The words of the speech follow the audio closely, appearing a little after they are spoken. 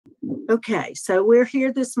Okay, so we're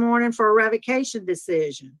here this morning for a revocation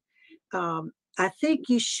decision. I think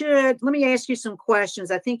you should, let me ask you some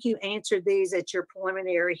questions. I think you answered these at your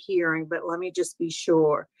preliminary hearing, but let me just be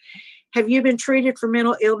sure. Have you been treated for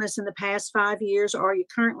mental illness in the past 5 years, or are you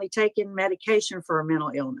currently taking medication for a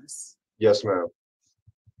mental illness? Yes, ma'am.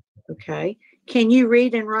 Okay. Can you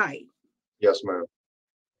read and write? Yes, ma'am.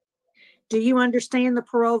 Do you understand the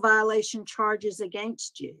parole violation charges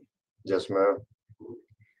against you? Yes, ma'am.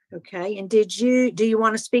 Okay. And do you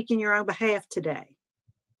want to speak in your own behalf today?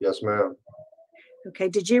 Yes, ma'am. Okay.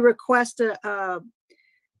 Did you request a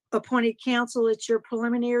appointed counsel at your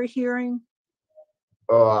preliminary hearing?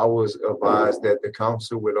 I was advised that the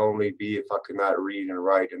counsel would only be if I could not read and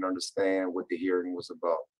write and understand what the hearing was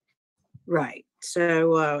about. Right.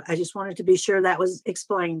 So I just wanted to be sure that was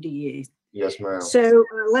explained to you. Yes, ma'am. So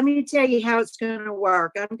let me tell you how it's going to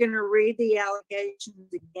work. I'm going to read the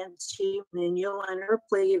allegations against you, and then you'll enter a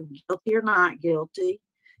plea of guilty or not guilty.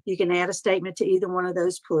 You can add a statement to either one of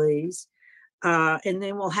those pleas, and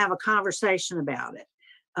then we'll have a conversation about it.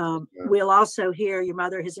 We'll also hear your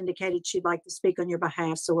mother has indicated she'd like to speak on your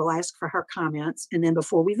behalf, so we'll ask for her comments, and then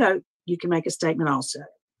before we vote, you can make a statement also.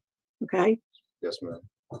 Okay? Yes, ma'am.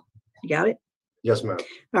 You got it? Yes, ma'am.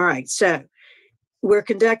 All right. So we're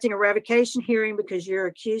conducting a revocation hearing because you're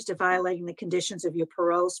accused of violating the conditions of your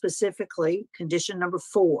parole, specifically condition number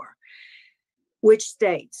 4, which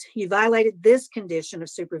states you violated this condition of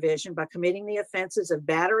supervision by committing the offenses of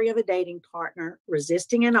battery of a dating partner,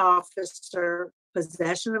 resisting an officer,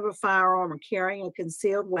 possession of a firearm, or carrying a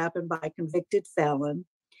concealed weapon by a convicted felon,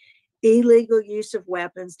 illegal use of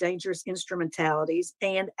weapons, dangerous instrumentalities,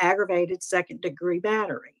 and aggravated second-degree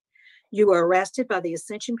battery. You were arrested by the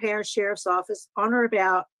Ascension Parish Sheriff's Office on or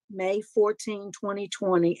about May 14,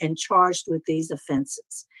 2020, and charged with these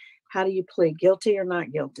offenses. How do you plead, guilty or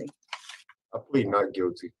not guilty? I plead not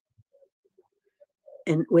guilty.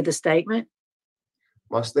 And with a statement?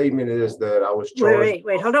 My statement is that I was charged.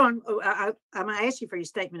 Wait, hold on. I'm going to ask you for your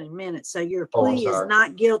statement in a minute. So your Oh, I'm plea is sorry.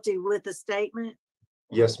 not guilty with a statement?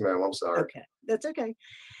 Yes, ma'am. I'm sorry. Okay, that's okay.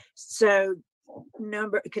 So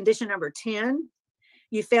condition number 10,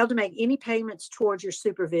 you failed to make any payments towards your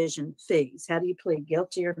supervision fees. How do you plead,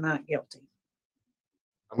 guilty or not guilty?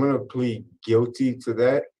 I'm going to plead guilty to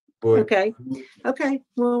that, but Okay.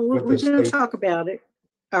 Well, we're With a going to statement. talk about it.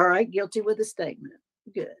 All right, guilty with a statement.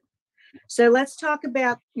 Good. So let's talk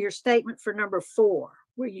about your statement for number 4,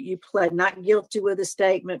 where you pled not guilty with a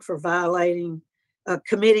statement for violating,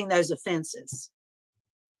 committing those offenses.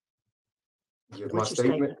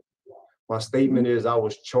 my statement is I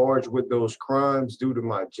was charged with those crimes due to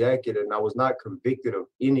my jacket, and I was not convicted of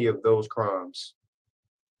any of those crimes.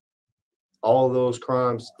 All those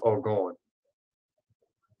crimes are gone.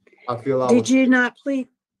 I feel Did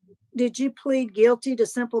you plead guilty to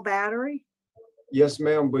simple battery? Yes,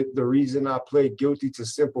 ma'am, but the reason I pled guilty to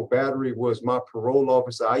simple battery was my parole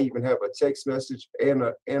officer. I even have a text message and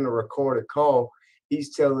a recorded call.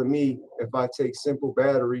 He's telling me if I take simple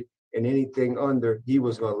battery and anything under, he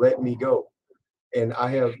was going to let me go. And I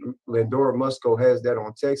have Lindora Musco has that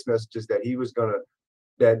on text messages that he was going to,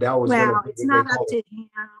 that was going to. Well, it's not up to him.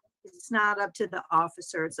 It's not up to the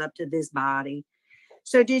officer. It's up to this body.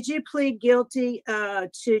 So did you plead guilty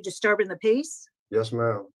to disturbing the peace? Yes,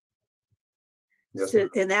 ma'am. Yes, So,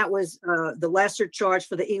 and that was the lesser charge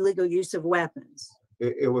for the illegal use of weapons.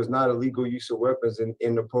 It was not illegal use of weapons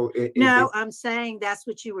in the No, I'm saying that's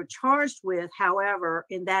what you were charged with. However,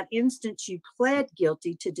 in that instance, you pled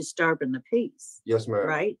guilty to disturbing the peace. Yes, ma'am.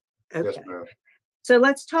 Right? Okay. Yes, ma'am. So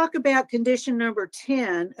let's talk about condition number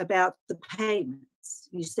 10 about the payments.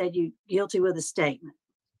 You said you guilty with a statement.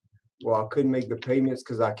 Well, I couldn't make the payments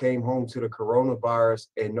because I came home to the coronavirus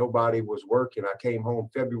and nobody was working. I came home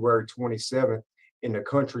February 27th and the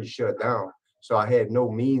country shut down. So I had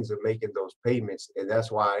no means of making those payments. And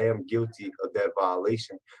that's why I am guilty of that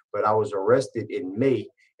violation. But I was arrested in May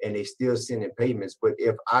and they still sending payments. But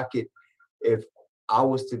I've been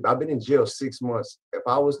in jail 6 months. If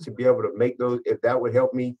I was to be able to make those, if that would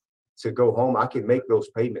help me to go home, I could make those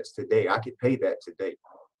payments today. I could pay that today.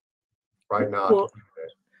 Right now. Well,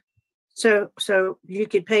 so you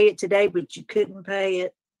could pay it today, but you couldn't pay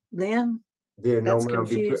it then? That's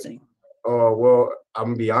confusing. Well, I'm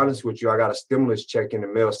gonna be honest with you. I got a stimulus check in the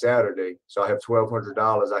mail Saturday, so I have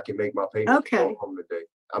 $1,200. I can make my payment. Okay. Home today.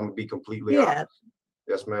 I'm gonna be completely honest.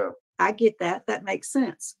 Yes, ma'am. I get that. That makes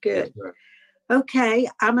sense. Good. Yes, okay,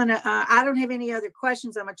 I'm gonna. I don't have any other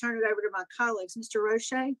questions. I'm gonna turn it over to my colleagues. Mr.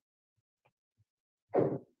 Roche.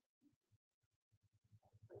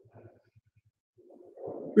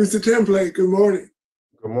 Mr. Template, good morning.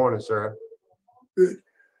 Good morning, sir. Good.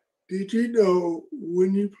 Did you know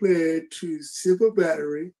when you pled to simple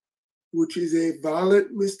battery, which is a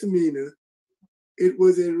violent misdemeanor, it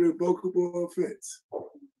was a revocable offense?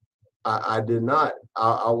 I did not.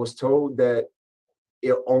 I was told that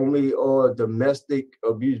it only domestic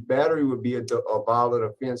abuse battery would be a violent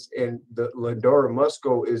offense, and the Ladora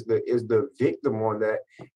Musco is the victim on that,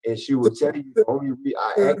 and she will tell you the only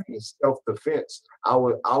I acted in self-defense. I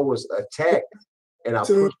was attacked, and I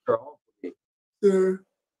pushed her off of me. Sir,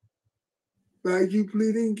 by you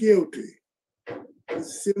pleading guilty to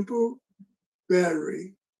simple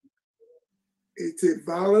battery, it's a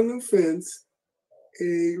violent offense,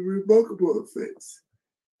 a revocable offense.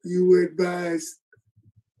 You were advised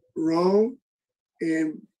wrong,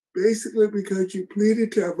 and basically because you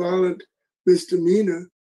pleaded to a violent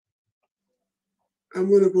misdemeanor, I'm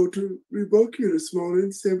going to vote to revoke you this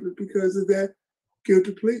morning simply because of that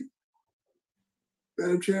guilty plea.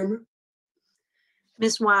 Madam Chairman?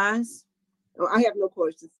 Ms. Wise? Oh, I have no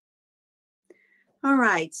questions. All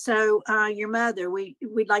right, so your mother, we'd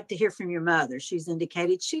like to hear from your mother. She's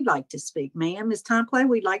indicated she'd like to speak. Ma'am, Ms. Tomplay,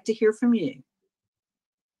 we'd like to hear from you.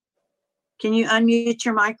 Can you unmute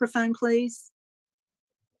your microphone, please?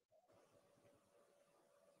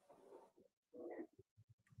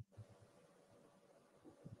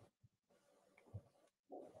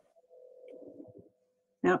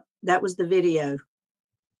 No, that was the video.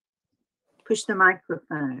 Push the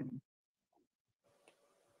microphone.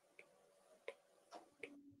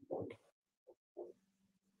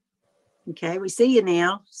 Okay, we see you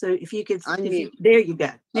now. So if you could, there you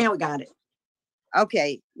go. Now we got it.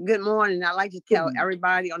 Okay, good morning. I'd like to tell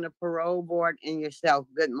everybody on the parole board and yourself,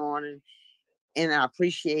 good morning. And I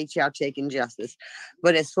appreciate y'all taking justice.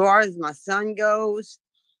 But as far as my son goes,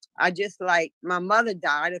 I just like, my mother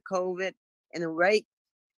died of COVID, and the rate,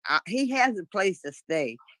 he has a place to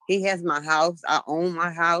stay. He has my house. I own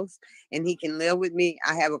my house, and he can live with me.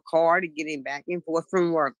 I have a car to get him back and forth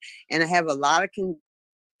from work. And I have a lot of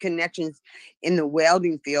connections in the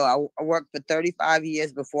welding field. I worked for 35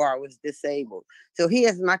 years before I was disabled. So he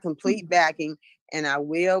has my complete backing, and I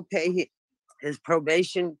will pay his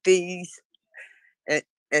probation fees,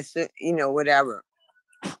 whatever.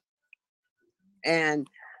 And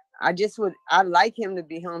I'd like him to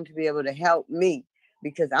be home to be able to help me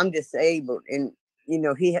because I'm disabled, and he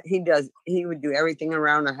would do everything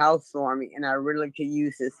around the house for me, and I really could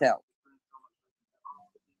use his help.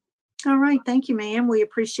 All right, thank you, ma'am. We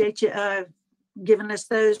appreciate you giving us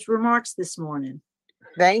those remarks this morning.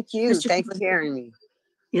 Thank you. Thanks for hearing me.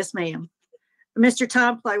 Yes, ma'am. Mr.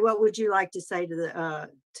 Tomplay, what would you like to say to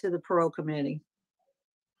the parole committee?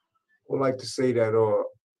 I would like to say that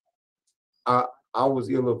I was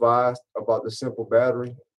ill-advised about the simple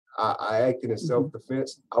battery. I acted in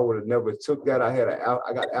self-defense. I would have never took that. I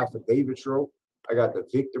got affidavits wrote. I got the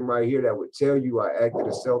victim right here that would tell you I acted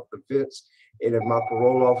in self-defense. And if my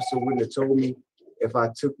parole officer wouldn't have told me if I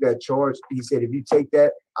took that charge, he said, if you take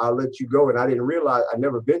that, I'll let you go. And I didn't realize I'd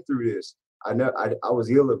never been through this. I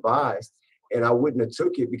was ill-advised, and I wouldn't have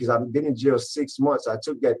took it because I've been in jail 6 months. I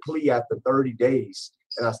took that plea after 30 days,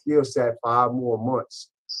 and I still sat 5 more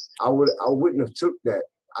months. I wouldn't have took that.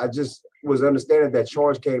 I just was understanding that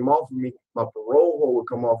charge came off of me. My parole hold would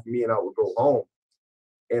come off of me, and I would go home.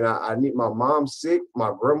 And I need my mom's sick.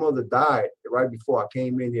 My grandmother died right before I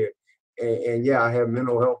came in here. And yeah, I have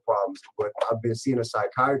mental health problems, but I've been seeing a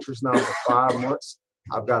psychiatrist now for 5 months.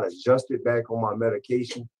 I've got adjusted back on my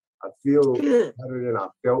medication. I feel better than I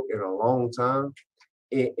felt in a long time.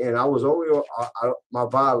 And I was only, my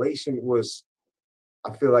violation was,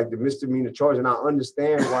 I feel like the misdemeanor charge, and I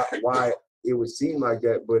understand why it would seem like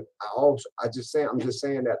that, but I'm just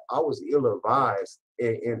saying that I was ill-advised,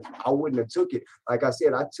 and I wouldn't have took it. Like I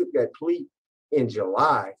said, I took that plea in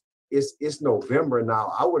July. It's November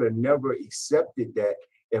now. I would have never accepted that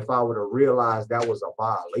if I would have realized that was a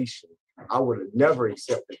violation. I would have never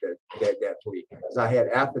accepted that plea because I had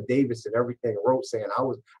affidavits and everything wrote saying I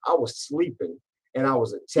was sleeping and I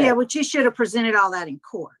was attacked. Yeah, but you should have presented all that in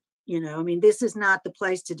court. I mean, this is not the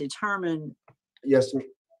place to determine. Yes,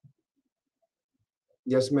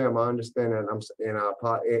 ma'am. I understand that,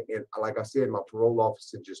 and like I said, my parole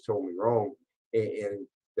officer just told me wrong, and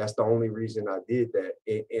that's the only reason I did that.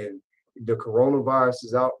 And the coronavirus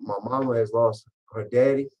is out. My mama has lost her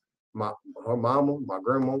daddy, her mama, my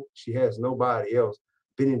grandma. She has nobody else.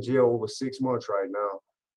 Been in jail over 6 months right now.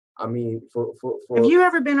 I mean, for Have you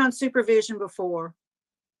ever been on supervision before?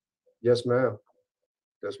 Yes, ma'am.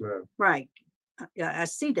 Yes, ma'am. Right. Yeah, I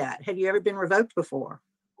see that. Have you ever been revoked before?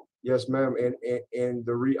 Yes, ma'am. And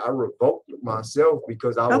I revoked myself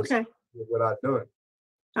because I was what I done.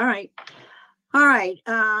 All right. All right.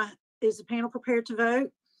 Is the panel prepared to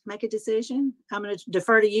vote? make a decision? I'm going to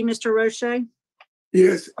defer to you, Mr. Roche.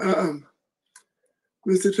 Yes,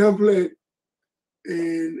 Mr. Template,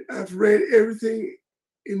 and I've read everything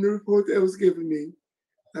in the report that was given me.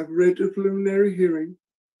 I've read the preliminary hearing,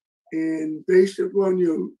 and based upon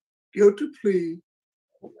your guilty plea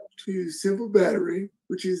to simple battery,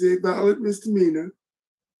 which is a valid misdemeanor,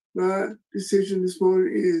 my decision this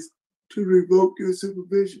morning is to revoke your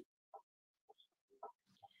supervision.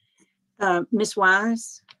 Ms.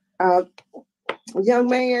 Wise? Young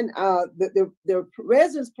man, the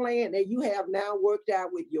residence plan that you have now worked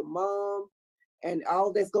out with your mom and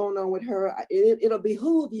all that's going on with her, it'll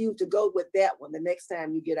behoove you to go with that one the next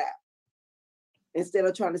time you get out, instead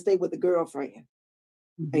of trying to stay with the girlfriend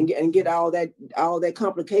and get all that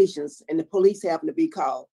complications and the police happen to be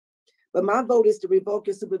called. But my vote is to revoke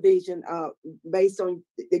your supervision based on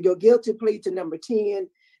your guilty plea to number 10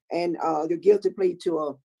 and your guilty plea to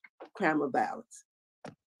a crime of violence.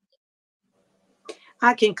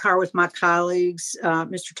 I concur with my colleagues.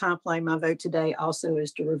 Mr. Tomplay, my vote today also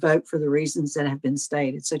is to revoke for the reasons that have been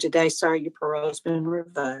stated. So today, sir, your parole's been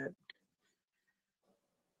revoked.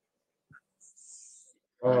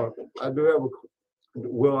 I do have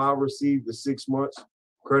will I receive the 6 months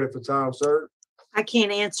credit for time served? I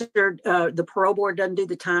can't answer. The parole board doesn't do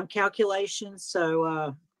the time calculation,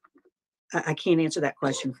 so I can't answer that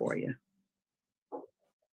question for you.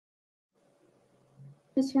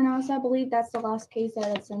 Ms. Hernandez, I believe that's the last case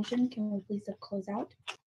at attention. Can we please close out?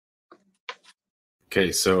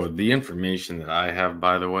 Okay, so the information that I have,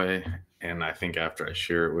 by the way, and I think after I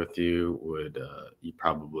share it with you, you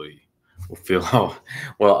probably will feel,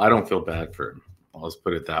 well, I don't feel bad for him. Let's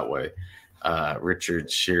put it that way.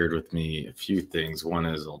 Richard shared with me a few things. One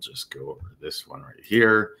is, I'll just go over this one right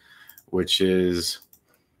here, which is,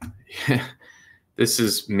 this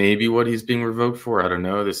is maybe what he's being revoked for. I don't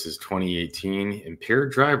know. This is 2018.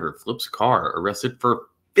 Impaired driver flips car, arrested for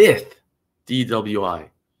 5th DWI.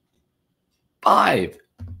 5.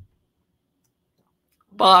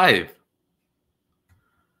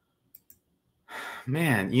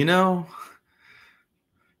 Man, you know.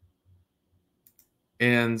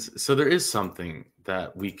 And so there is something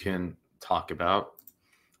that we can talk about,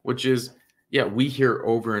 which is, yeah, we hear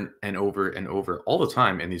over and over and over all the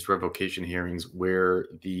time in these revocation hearings where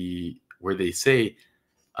they say,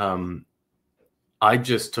 I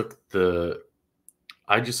just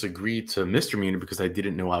agreed to misdemeanor because I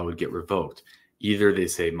didn't know I would get revoked. Either they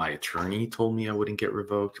say my attorney told me I wouldn't get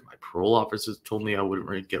revoked, my parole officers told me I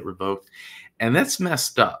wouldn't get revoked, and that's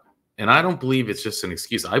messed up. And I don't believe it's just an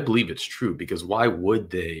excuse. I believe it's true, because why would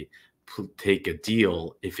they take a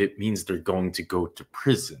deal if it means they're going to go to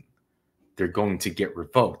prison? They're going to get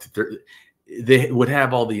revoked. They would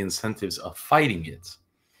have all the incentives of fighting it.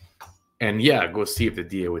 And yeah, go see if the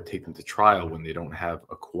DA would take them to trial when they don't have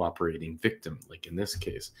a cooperating victim, like in this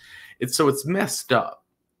case. It's messed up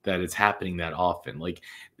that it's happening that often. Like,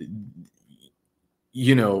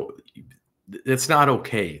 you know, it's not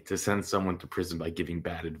okay to send someone to prison by giving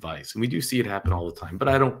bad advice. And we do see it happen all the time, but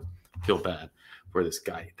I don't feel bad for this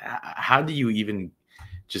guy. How do you even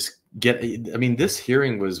just get, I mean, this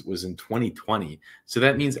hearing was in 2020. So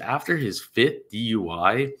that means after his 5th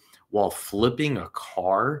DUI while flipping a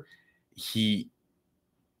car, he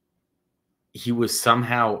was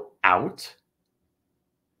somehow out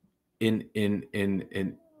in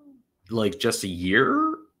like just a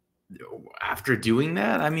year after doing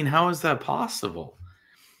that. I mean, how is that possible?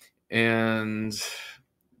 And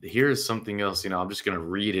here's something else, you know, I'm just going to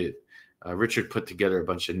read it. Richard put together a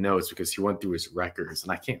bunch of notes because he went through his records,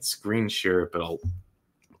 and I can't screen share it,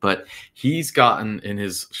 but he's gotten in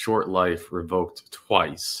his short life revoked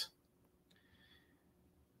twice.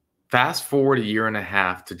 Fast forward a year and a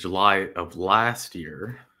half to July of last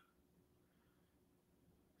year.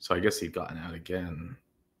 So I guess he'd gotten out again.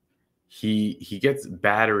 He gets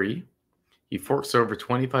battery. He forks over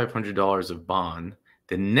 $2,500 of bond.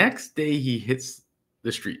 The next day he hits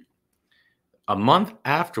the street. A month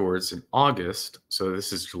afterwards, in August, so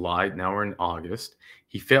this is July, now we're in August,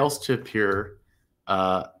 he fails to appear.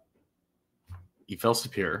 He fails to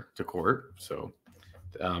appear to court. So,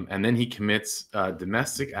 and then he commits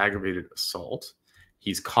domestic aggravated assault.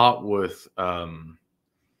 He's caught with a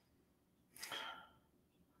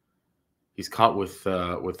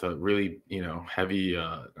really, you know, heavy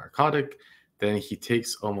narcotic. Then he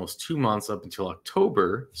takes almost 2 months up until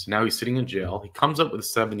October. So now he's sitting in jail. He comes up with a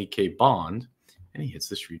 $70K bond, and he hits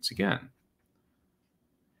the streets again.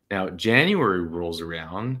 Now January rolls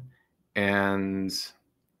around, and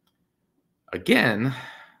again,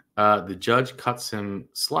 the judge cuts him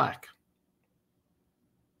slack.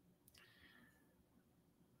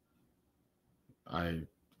 I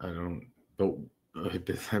I don't, but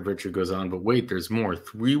Richard goes on, but wait, there's more.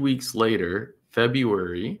 3 weeks later,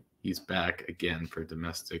 February, he's back again for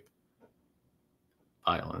domestic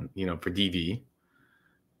violence, for DV,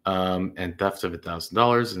 and theft of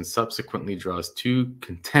 $1,000, and subsequently draws 2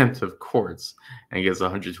 contempt of courts and gets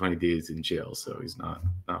 120 days in jail. So he's not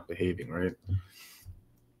behaving right.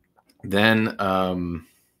 Then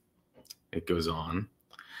it goes on.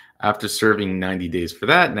 After serving 90 days for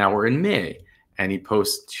that, now we're in May, and he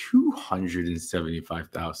posts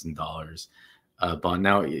 $275,000 bond.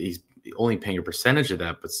 Now he's only paying a percentage of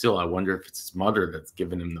that, but still, I wonder if it's his mother that's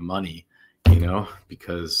giving him the money,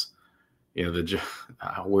 because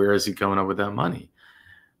where is he coming up with that money?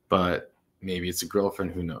 But maybe it's a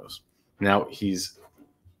girlfriend, who knows? Now he's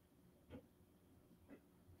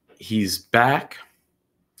back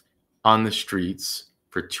on the streets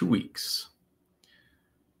for 2 weeks.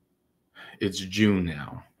 It's June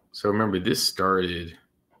now. So remember, this started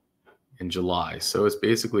in July. So it's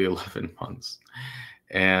basically 11 months.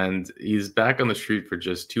 And he's back on the street for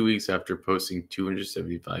just 2 weeks after posting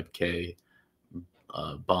 $275K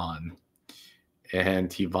bond.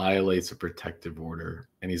 And he violates a protective order.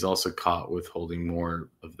 And he's also caught with holding more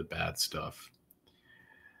of the bad stuff.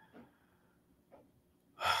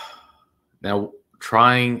 Now,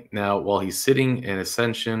 while he's sitting in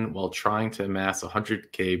Ascension, while trying to amass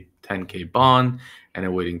 100K, 10K bond and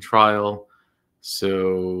awaiting trial.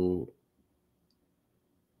 So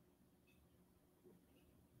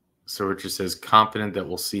Richard says, confident that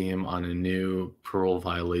we'll see him on a new parole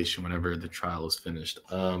violation whenever the trial is finished.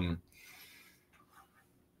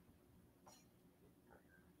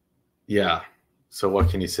 Yeah. So what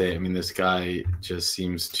can you say? I mean, this guy just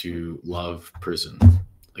seems to love prison,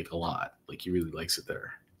 like, a lot. Like, he really likes it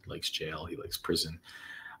there. He likes jail. He likes prison.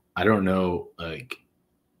 I don't know, like,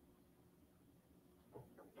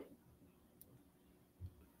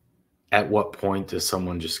 at what point does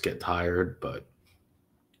someone just get tired? But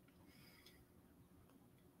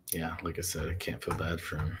yeah, like I said, I can't feel bad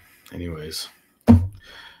for him. Anyways, with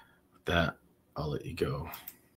that, I'll let you go.